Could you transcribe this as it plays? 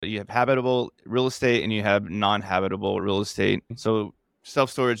you have habitable real estate and you have non-habitable real estate. So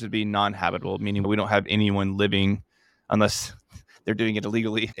self-storage would be non-habitable, meaning we don't have anyone living unless they're doing it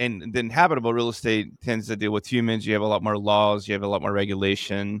illegally. And then habitable real estate tends to deal with humans. You have a lot more laws, you have a lot more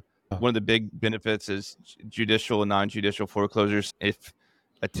regulation. One of the big benefits is judicial and non-judicial foreclosures. If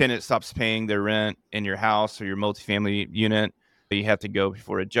a tenant stops paying their rent in your house or your multifamily unit, you have to go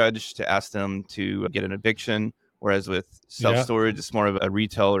before a judge to ask them to get an eviction. Whereas with self-storage, it's more of a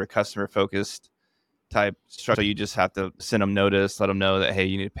retail or customer-focused type structure. So you just have to send them notice, let them know that, hey,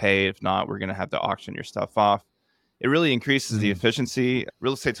 you need to pay. If not, we're going to have to auction your stuff off. It really increases the efficiency.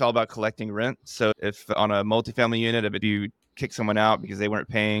 Real estate's all about collecting rent. So if on a multifamily unit, if you kick someone out because they weren't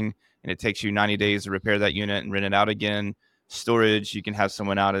paying and it takes you 90 days to repair that unit and rent it out again, storage, you can have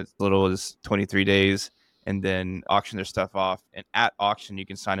someone out as little as 23 days and then auction their stuff off. And at auction, you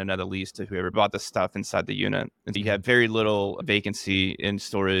can sign another lease to whoever bought the stuff inside the unit. And so you have very little vacancy in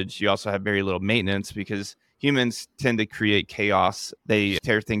storage. You also have very little maintenance because humans tend to create chaos. They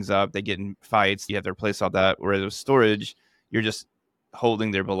tear things up. They get in fights. You have to replace all that. Whereas with storage, you're just holding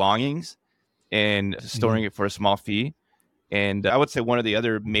their belongings and storing it for a small fee. And I would say one of the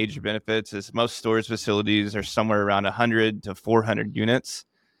other major benefits is most storage facilities are somewhere around 100 to 400 units.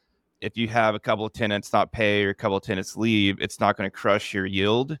 If you have a couple of tenants not pay or a couple of tenants leave, it's not going to crush your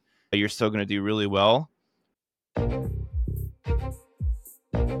yield. You're still going to do really well.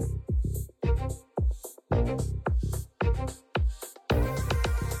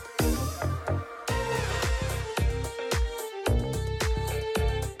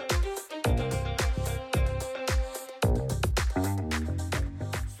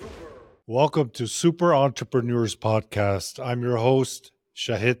 Welcome to Super Entrepreneurs Podcast. I'm your host,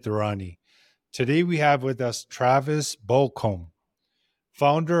 Shahid Durrani. Today we have with us Travis Baucom,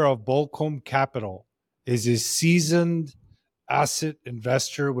 founder of Baucom Capital, is a seasoned asset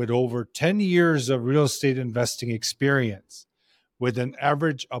investor with over 10 years of real estate investing experience, with an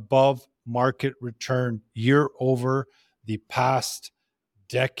average above market return year over the past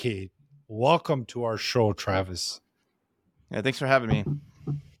decade. Welcome to our show, Travis. Yeah, thanks for having me.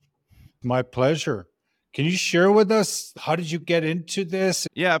 My pleasure. Can you share with us, how did you get into this?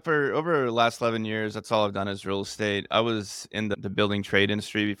 Yeah, for over the last 11 years, that's all I've done is real estate. I was in the building trade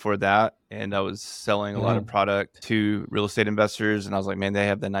industry before that, and I was selling a lot of product to real estate investors. And I was like, man, they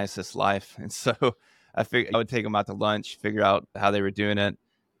have the nicest life. And so I figured I would take them out to lunch, figure out how they were doing it.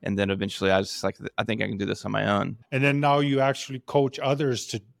 And then eventually I was just like, I think I can do this on my own. And then now you actually coach others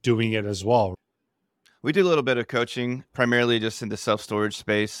to doing it as well. We do a little bit of coaching, primarily just in the self-storage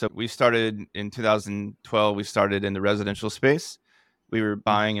space. So we started in 2012, we started in the residential space. We were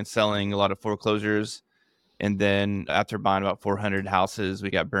buying and selling a lot of foreclosures. And then after buying about 400 houses, we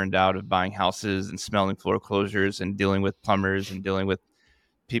got burned out of buying houses and smelling foreclosures and dealing with plumbers and dealing with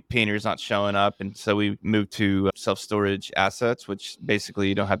painters not showing up. And so we moved to self-storage assets, which basically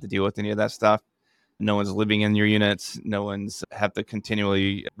you don't have to deal with any of that stuff. No one's living in your units. No one's have to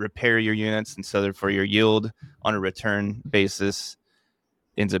continually repair your units. And so therefore your yield on a return basis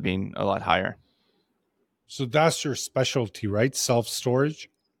ends up being a lot higher. So that's your specialty, right?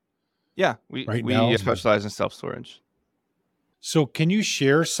 Self-storage? Yeah, we specialize in self-storage. So can you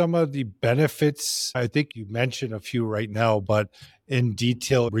share some of the benefits? I think you mentioned a few right now, but in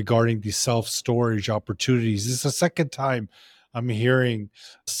detail regarding the self-storage opportunities. This is the second time I'm hearing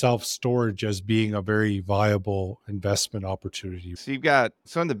self-storage as being a very viable investment opportunity. So you've got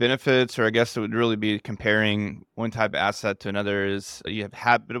some of the benefits, or I guess it would really be comparing one type of asset to another, is you have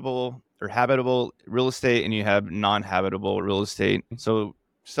habitable real estate and you have non-habitable real estate. So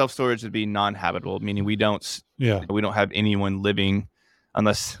self-storage would be non-habitable, meaning we don't have anyone living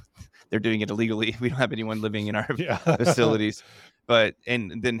unless they're doing it illegally. We don't have anyone living in our facilities.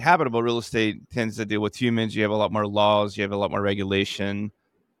 And then habitable real estate tends to deal with humans. You have a lot more laws. You have a lot more regulation.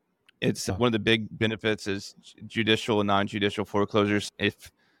 It's one of the big benefits is judicial and non-judicial foreclosures. If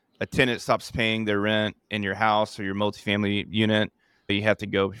a tenant stops paying their rent in your house or your multifamily unit, you have to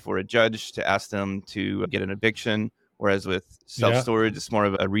go before a judge to ask them to get an eviction. Whereas with self-storage, it's more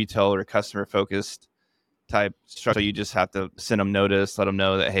of a retail or customer-focused type structure. So you just have to send them notice, let them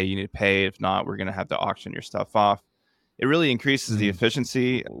know that, hey, you need to pay. If not, we're going to have to auction your stuff off. It really increases the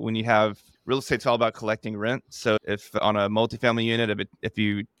efficiency. When you have real estate's all about collecting rent. So if on a multifamily unit, if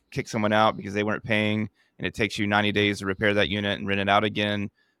you kick someone out because they weren't paying and it takes you 90 days to repair that unit and rent it out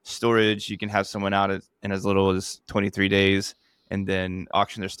again, storage, you can have someone out in as little as 23 days and then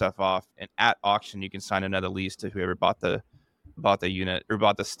auction their stuff off. And at auction, you can sign another lease to whoever bought the unit or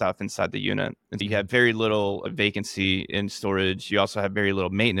bought the stuff inside the unit. And so you have very little vacancy in storage. You also have very little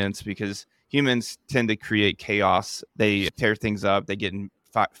maintenance because humans tend to create chaos. They tear things up. They get in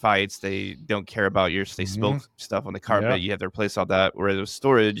fights. They don't care about they Hmm. spill stuff on the Yeah. carpet. You have to replace all that. Whereas with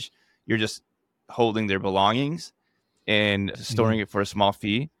storage, you're just holding their belongings and Hmm. storing it for a small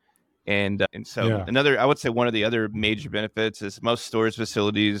fee. And so Yeah. I would say one of the other major benefits is most storage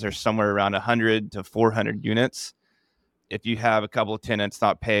facilities are somewhere around 100 to 400 units. If you have a couple of tenants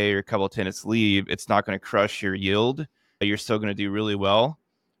not pay or a couple of tenants leave, it's not going to crush your yield. You're still going to do really well.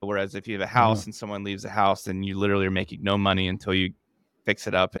 Whereas if you have a Uh-huh. house and someone leaves the house, then you literally are making no money until you fix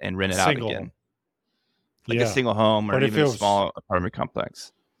it up and rent it out Single home. again, like a Yeah. single home or But if even it a was, small apartment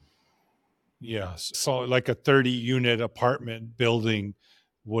complex. yeah, so like a 30 unit apartment building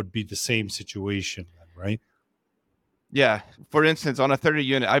would be the same situation, right? Yeah. For instance, on a 30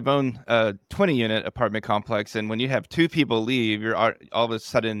 unit, I've owned a 20 unit apartment complex. And when you have two people leave, you're all of a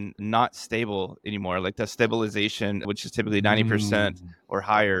sudden not stable anymore. Like the stabilization, which is typically 90% Mm. or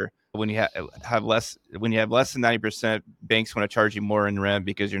higher. When you have less, when you have less than 90%, banks want to charge you more in rent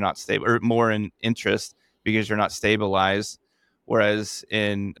because you're not stable, or more in interest because you're not stabilized. Whereas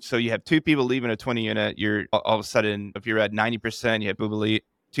so you have two people leaving a 20 unit, you're all of a sudden, if you're at 90%, you have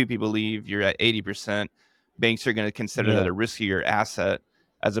two people leave, you're at 80%. Banks are going to consider that Yeah. a riskier asset,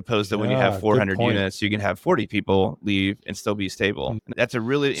 as opposed to when you have Yeah. Good 400 point. units, you can have 40 people leave and still be stable. Mm. That's a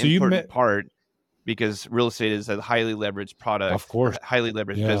really So you important met, part because real estate is a highly leveraged of product or course. highly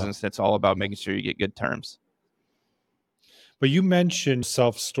leveraged Yeah. business. It's all about making sure you get good terms. But you mentioned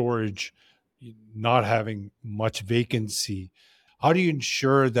self storage not having much vacancy. How do you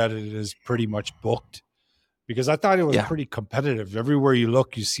ensure that it is pretty much booked? Because I thought it was Yeah, pretty competitive. Everywhere you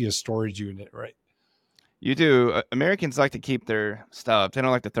look, you see a storage unit, right? you do. Americans like to keep their stuff. They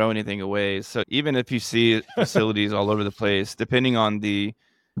don't like to throw anything away. So even if you see facilities all over the place, depending on the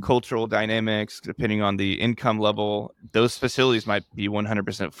cultural dynamics, depending on the income level, those facilities might be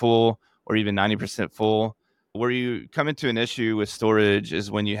 100% full or even 90% full. Where you come into an issue with storage is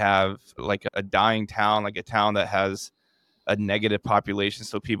when you have like a dying town, like a town that has a negative population,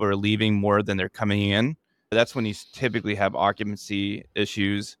 so people are leaving more than they're coming in. That's when you typically have occupancy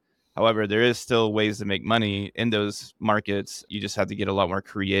issues. However, there is still ways to make money in those markets. You just have to get a lot more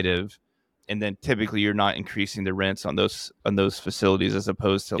creative. And then typically you're not increasing the rents on those facilities, as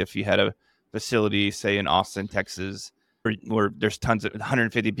opposed to if you had a facility, say in Austin, Texas, where there's tons of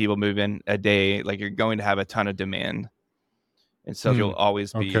 150 people move in a day, like you're going to have a ton of demand. And so Hmm. you'll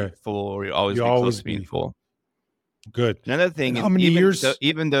always be Okay. full, or you'll always You be close always to being be full. good. Another thing And is how many years?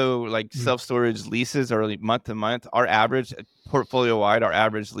 even though like Mm. self storage leases are like month to month, our average portfolio wide, our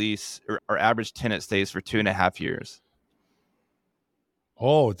average lease or our average tenant stays for 2.5 years.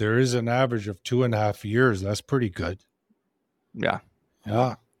 Oh, there is an average of 2.5 years. That's pretty good. Yeah,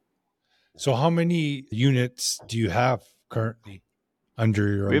 Yeah. So how many units do you have currently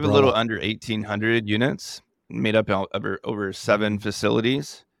under your we have a little umbrella? under 1,800 units made up of over seven Mm.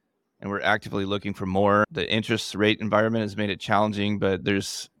 facilities, and we're actively looking for more. The interest rate environment has made it challenging, but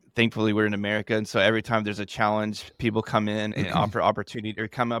thankfully we're in America, and so every time there's a challenge, people come in and offer opportunity or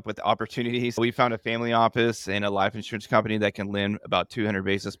come up with opportunities. We found a family office and a life insurance company that can lend about 200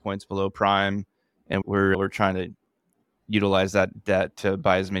 basis points below prime, and we're trying to utilize that debt to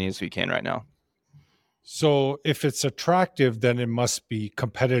buy as many as we can right now. So if it's attractive, then it must be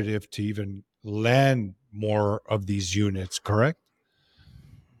competitive to even land more of these units, correct?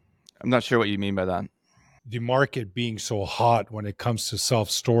 I'm not sure what you mean by that. The market being so hot when it comes to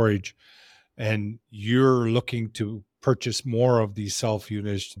self storage, and you're looking to purchase more of these self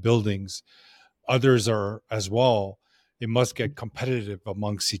unit buildings, others are as well. It must get competitive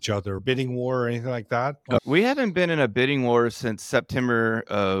amongst each other. Bidding war or anything like that? We haven't been in a bidding war since September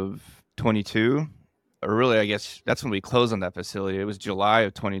of 22. Or really, I guess that's when we closed on that facility. It was July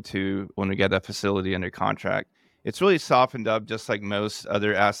of 22 when we got that facility under contract. It's really softened up, just like most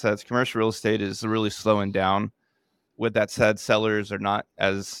other assets. Commercial real estate is really slowing down. With that said, sellers are not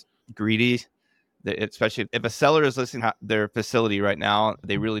as greedy. Especially if a seller is listing their facility right now,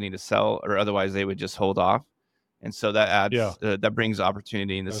 they really need to sell, or otherwise they would just hold off. And so Yeah, that brings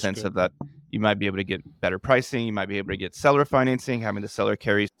opportunity in the that's sense good. of that you might be able to get better pricing, you might be able to get seller financing, having the seller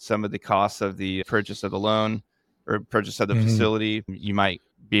carry some of the costs of the purchase of the loan or purchase of the Mhm. facility. You might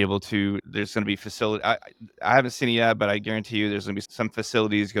be able to. There's going to be facility. I haven't seen it yet, but I guarantee you, there's going to be some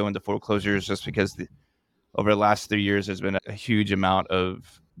facilities go into foreclosures just because over the last 3 years, there's been a huge amount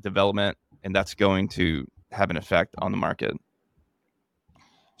of development, and that's going to have an effect on the market.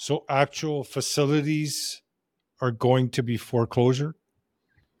 So actual facilities are going to be foreclosure?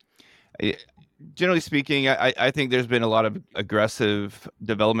 Generally speaking, I think there's been a lot of aggressive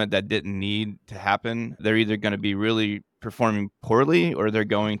development that didn't need to happen. They're either going to be really performing poorly or they're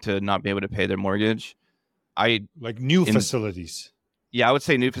going to not be able to pay their mortgage. I Like new in facilities? Yeah, I would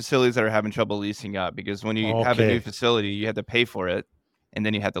say new facilities that are having trouble leasing up, because when you have a new Okay. facility, you have to pay for it and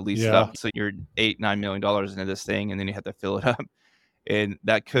then you have to lease it Yeah. up. So you're $8-9 million into this thing, and then you have to fill it up. And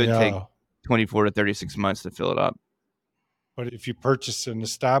that could take Yeah. 24 to 36 months to fill it up. But if you purchase an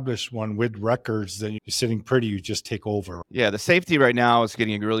established one with records, then you're sitting pretty, you just take over. Yeah, the safety right now is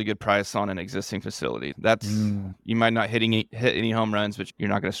getting a really good price on an existing facility. That's Mm. You might not hit any home runs, but you're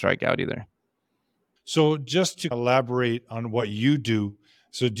not going to strike out either. So, just to elaborate on what you do,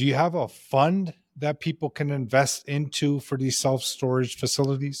 so do you have a fund that people can invest into for these self storage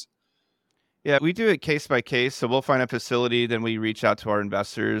facilities? Yeah, we do it case by case. So we'll find a facility, then we reach out to our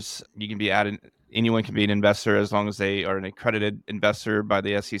investors. You can be added, anyone can be an investor as long as they are an accredited investor by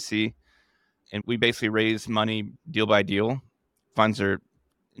the SEC. And we basically raise money deal by deal. Funds are,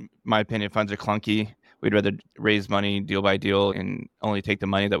 in my opinion, funds are clunky. We'd rather raise money deal by deal and only take the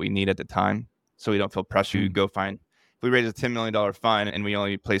money that we need at the time, so we don't feel pressure to go find. If we raise a $10 million fund and we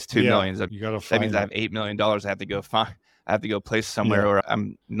only place Yeah, $2 million, you got to that means find I it. have $8 million I have to go find. I have to go place somewhere, Yeah. or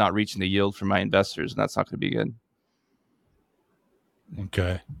I'm not reaching the yield for my investors, and that's not going to be good.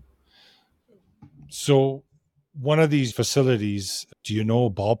 Okay. So, one of these facilities, do you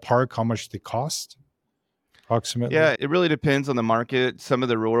know ballpark how much they cost approximately? Yeah, it really depends on the market. Some of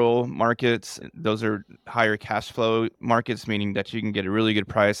the rural markets, those are higher cash flow markets, meaning that you can get a really good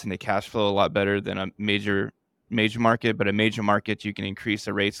price and they cash flow a lot better than a major market. But a major market, you can increase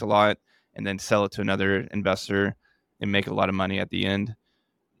the rates a lot and then sell it to another investor and make a lot of money at the end.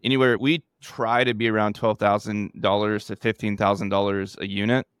 Anywhere we try to be around $12,000 to $15,000 a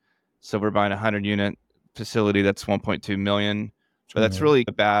unit. So we're buying a 100 unit facility that's 1.2 million. But that's really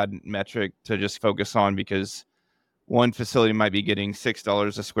a bad metric to just focus on, because one facility might be getting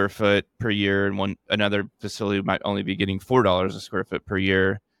 $6 a square foot per year, and another facility might only be getting $4 a square foot per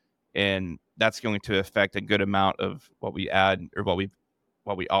year, and that's going to affect a good amount of what we add, or what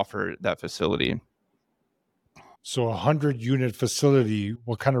we offer that facility. So, 100-unit facility,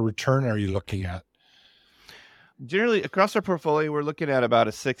 what kind of return are you looking at? Generally, across our portfolio, we're looking at about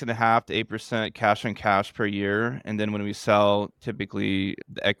a 6.5% to 8% cash on cash per year, and then when we sell, typically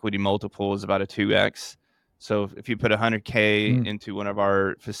the equity multiple is about a 2x. So if you put 100K into one of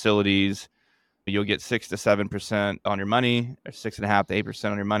our facilities, you'll get 6 to 7% on your money, or 6.5% to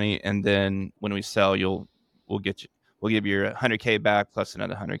 8% on your money, and then when we sell, we'll give you 100K back plus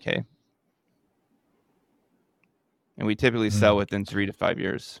another 100K, and we typically sell within 3 to 5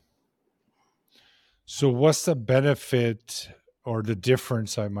 years. So, what's the benefit or the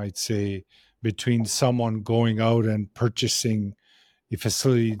difference, I might say, between someone going out and purchasing a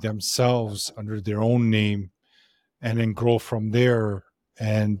facility themselves under their own name and then grow from there,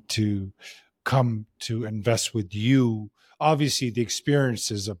 and to come to invest with you? Obviously, the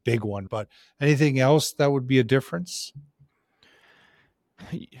experience is a big one, but anything else that would be a difference?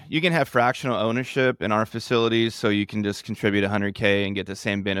 You can have fractional ownership in our facilities, so you can just contribute 100K and get the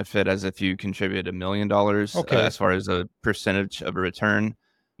same benefit as if you contribute $1 million, Okay. as far as a percentage of a return.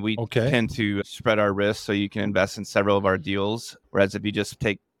 We Okay. tend to spread our risk, so you can invest in several of our deals. Whereas if you just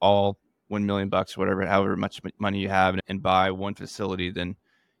take all $1 million bucks, whatever, however much money you have, and buy one facility, then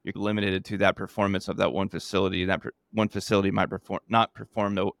you're limited to that performance of that one facility. That one facility might not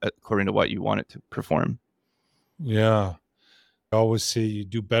perform according to what you want it to perform. Yeah. I always say you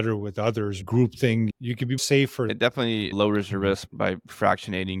do better with others. Group thing, you can be safer. It definitely lowers your risk by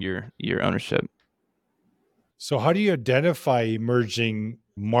fractionating your ownership. So, how do you identify emerging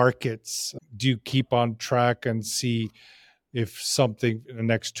markets? Do you keep on track and see if something in the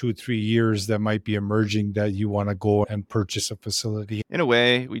next 2 or 3 years that might be emerging that you want to go and purchase a facility? In a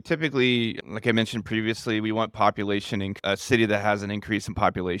way, we typically, like I mentioned previously, we want population in a city that has an increase in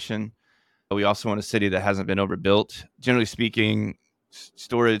population. We also want a city that hasn't been overbuilt. Generally speaking,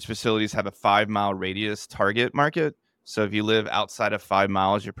 storage facilities have a 5-mile radius target market. So if you live outside of 5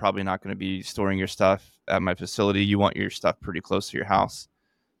 miles, you're probably not going to be storing your stuff at my facility. You want your stuff pretty close to your house.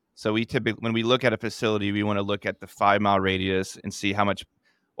 So we typically, when we look at a facility, we want to look at the 5-mile radius and see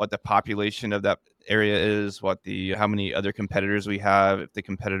what the population of that area is, how many other competitors we have, if the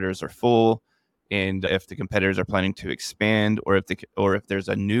competitors are full, and if the competitors are planning to expand, or if there's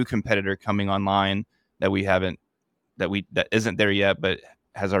a new competitor coming online that isn't there yet, but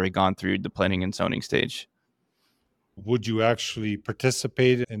has already gone through the planning and zoning stage. Would you actually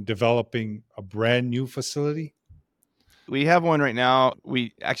participate in developing a brand new facility? We have one right now.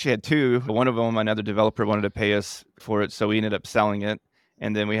 We actually had two. One of them, another developer wanted to pay us for it, so we ended up selling it.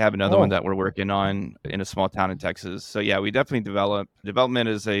 And then we have another one that we're working on in a small town in Texas. So yeah, we definitely develop. Development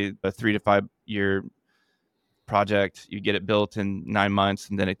is a 3 to 5 year project. You get it built in 9 months,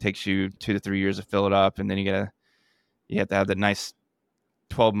 and then it takes you 2 to 3 years to fill it up. And then you have to have the nice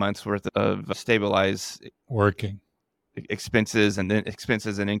 12 months worth of stabilized Working. expenses and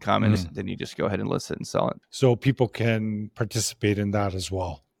income, and then you just go ahead and list it and sell it. So people can participate in that as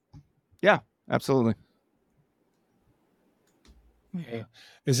well. Yeah, absolutely. Yeah.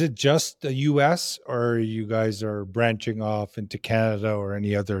 Is it just the US, or you guys are branching off into Canada or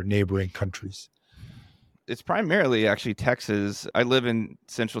any other neighboring countries? It's primarily actually Texas. I live in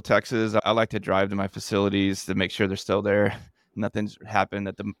Central Texas. I like to drive to my facilities to make sure they're still there. Nothing's happened,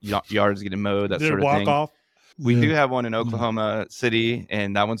 that the yard's getting mowed, that They sort of walk thing. off. We Yeah. do have one in Oklahoma City,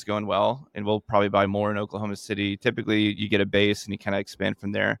 and that one's going well. And we'll probably buy more in Oklahoma City. Typically, you get a base and you kind of expand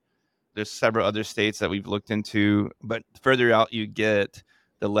from there. There's several other states that we've looked into, but the further out you get,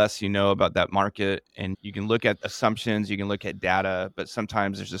 the less you know about that market. And you can look at assumptions, you can look at data, but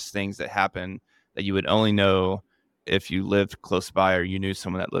sometimes there's just things that happen that you would only know if you lived close by or you knew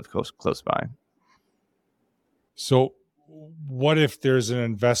someone that lived close by. So, what if there's an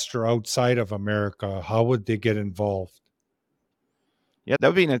investor outside of America? How would they get involved? Yeah, that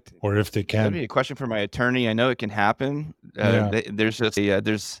would be or if they that'd can. be a question for my attorney. I know it can happen. Yeah. There's just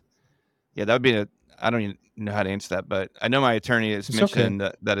that would be I don't even know how to answer that, but I know my attorney has It's mentioned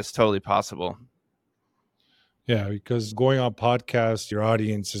okay. that it's totally possible. Yeah, because going on podcasts, your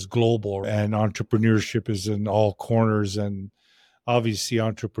audience is global and entrepreneurship is in all corners. And obviously,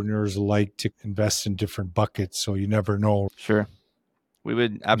 entrepreneurs like to invest in different buckets. So you never know. Sure. We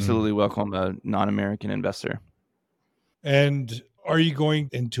would absolutely welcome a non-American investor. And are you going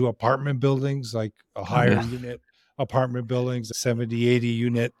into apartment buildings, like a higher unit apartment buildings, 70, 80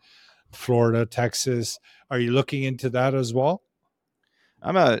 unit, Florida, Texas? Are you looking into that as well?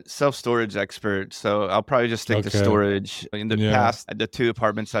 I'm a self-storage expert, so I'll probably just stick to storage. In the past, the 2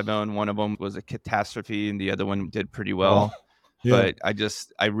 apartments I've owned, one of them was a catastrophe and the other one did pretty well. But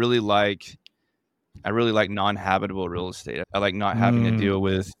I really like non-habitable real estate. I like not having to deal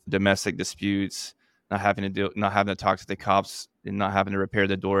with domestic disputes, not having to talk to the cops, and not having to repair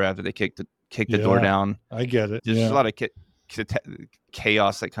the door after they kick the door down. I get it. There's a lot of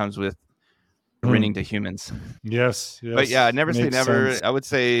chaos that comes with renting to humans. Yes. But yeah, never say never. I would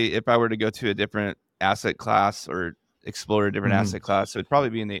say if I were to go to a different asset class or explore a different asset class, it would probably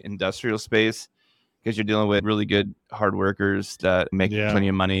be in the industrial space, because you're dealing with really good hard workers that make plenty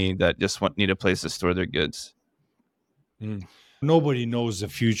of money that just need a place to store their goods. Nobody knows the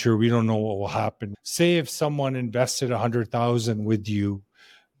future. We don't know what will happen. Say if someone invested 100,000 with you,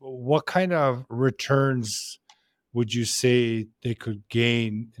 what kind of returns would you say they could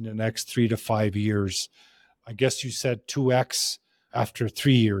gain in the next 3 to 5 years? I guess you said 2x after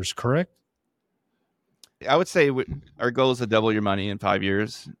 3 years, correct? I would say our goal is to double your money in 5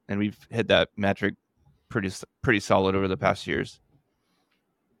 years, and we've hit that metric pretty solid over the past years.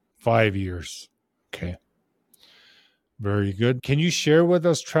 5 years. Okay. Very good. Can you share with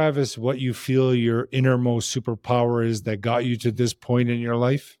us, Travis, what you feel your innermost superpower is that got you to this point in your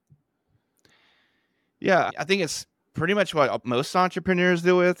life? Yeah, I think it's pretty much what most entrepreneurs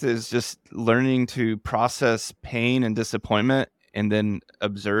deal with, is just learning to process pain and disappointment, and then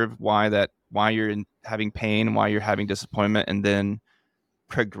observe why you're having pain, why you're having disappointment, and then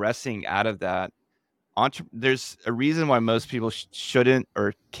progressing out of that. There's a reason why most people shouldn't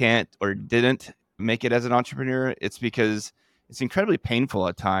or can't or didn't make it as an entrepreneur. It's because it's incredibly painful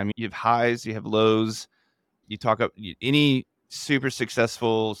at times. You have highs, you have lows. You talk up any super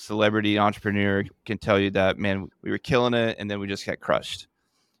successful celebrity entrepreneur can tell you that, man, we were killing it and then we just got crushed.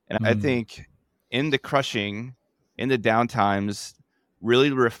 And I think in the crushing, in the downtimes,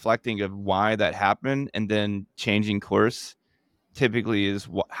 really reflecting of why that happened and then changing course typically is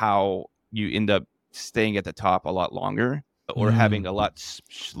how you end up staying at the top a lot longer, or having a lot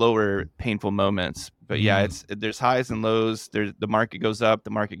slower painful moments. But yeah, there's highs and lows. The market goes up, the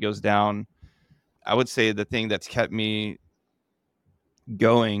market goes down. I would say the thing that's kept me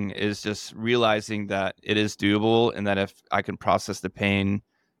going is just realizing that it is doable, and that if I can process the pain,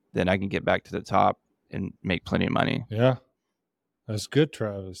 then I can get back to the top and make plenty of money. Yeah, that's good,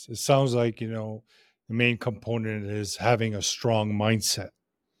 Travis. It sounds like, the main component is having a strong mindset.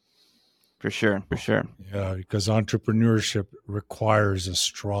 For sure. Yeah, because entrepreneurship requires a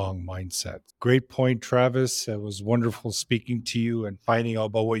strong mindset. Great point, Travis. It was wonderful speaking to you and finding out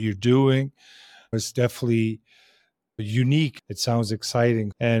about what you're doing. It's definitely unique. It sounds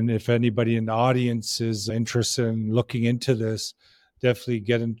exciting. And if anybody in the audience is interested in looking into this, definitely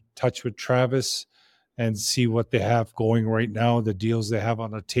get in touch with Travis and see what they have going right now, the deals they have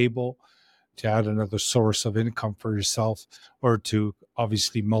on the table, to add another source of income for yourself, or to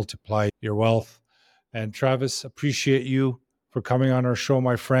obviously multiply your wealth. And Travis, appreciate you for coming on our show,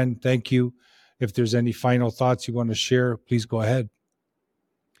 my friend. Thank you. If there's any final thoughts you want to share, please go ahead.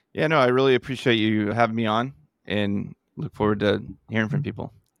 Yeah, no, I really appreciate you having me on and look forward to hearing from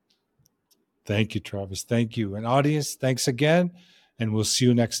people. Thank you, Travis. Thank you. And audience, thanks again. And we'll see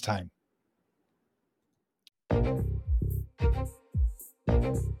you next time.